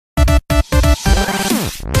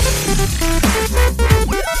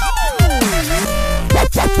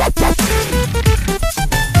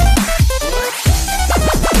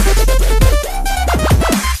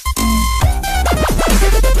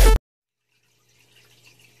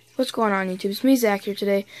What's going on, YouTube? It's me, Zach, here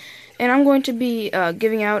today, and I'm going to be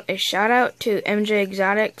giving out a shout-out to MJ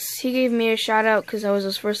Exotics. He gave me a shout-out because I was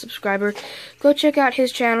his first subscriber. Go check out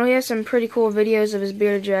his channel. He has some pretty cool videos of his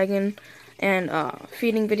bearded dragon and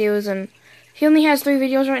feeding videos, and he only has 3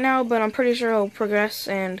 videos right now, but I'm pretty sure he'll progress,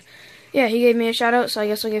 and yeah, he gave me a shout-out, so I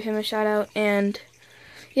guess I'll give him a shout-out, and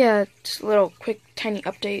yeah, just a little quick, tiny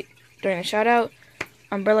update during the shout-out.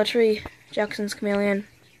 Umbrella Tree, Jackson's Chameleon,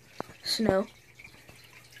 Snow,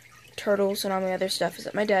 turtles, and all my other stuff is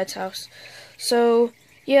at my dad's house. So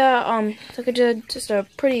yeah, like I did, just a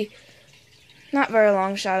pretty, not very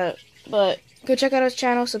long shout out, but go check out his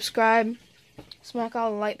channel, subscribe, smack all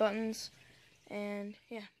the like buttons, and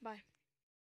yeah, bye.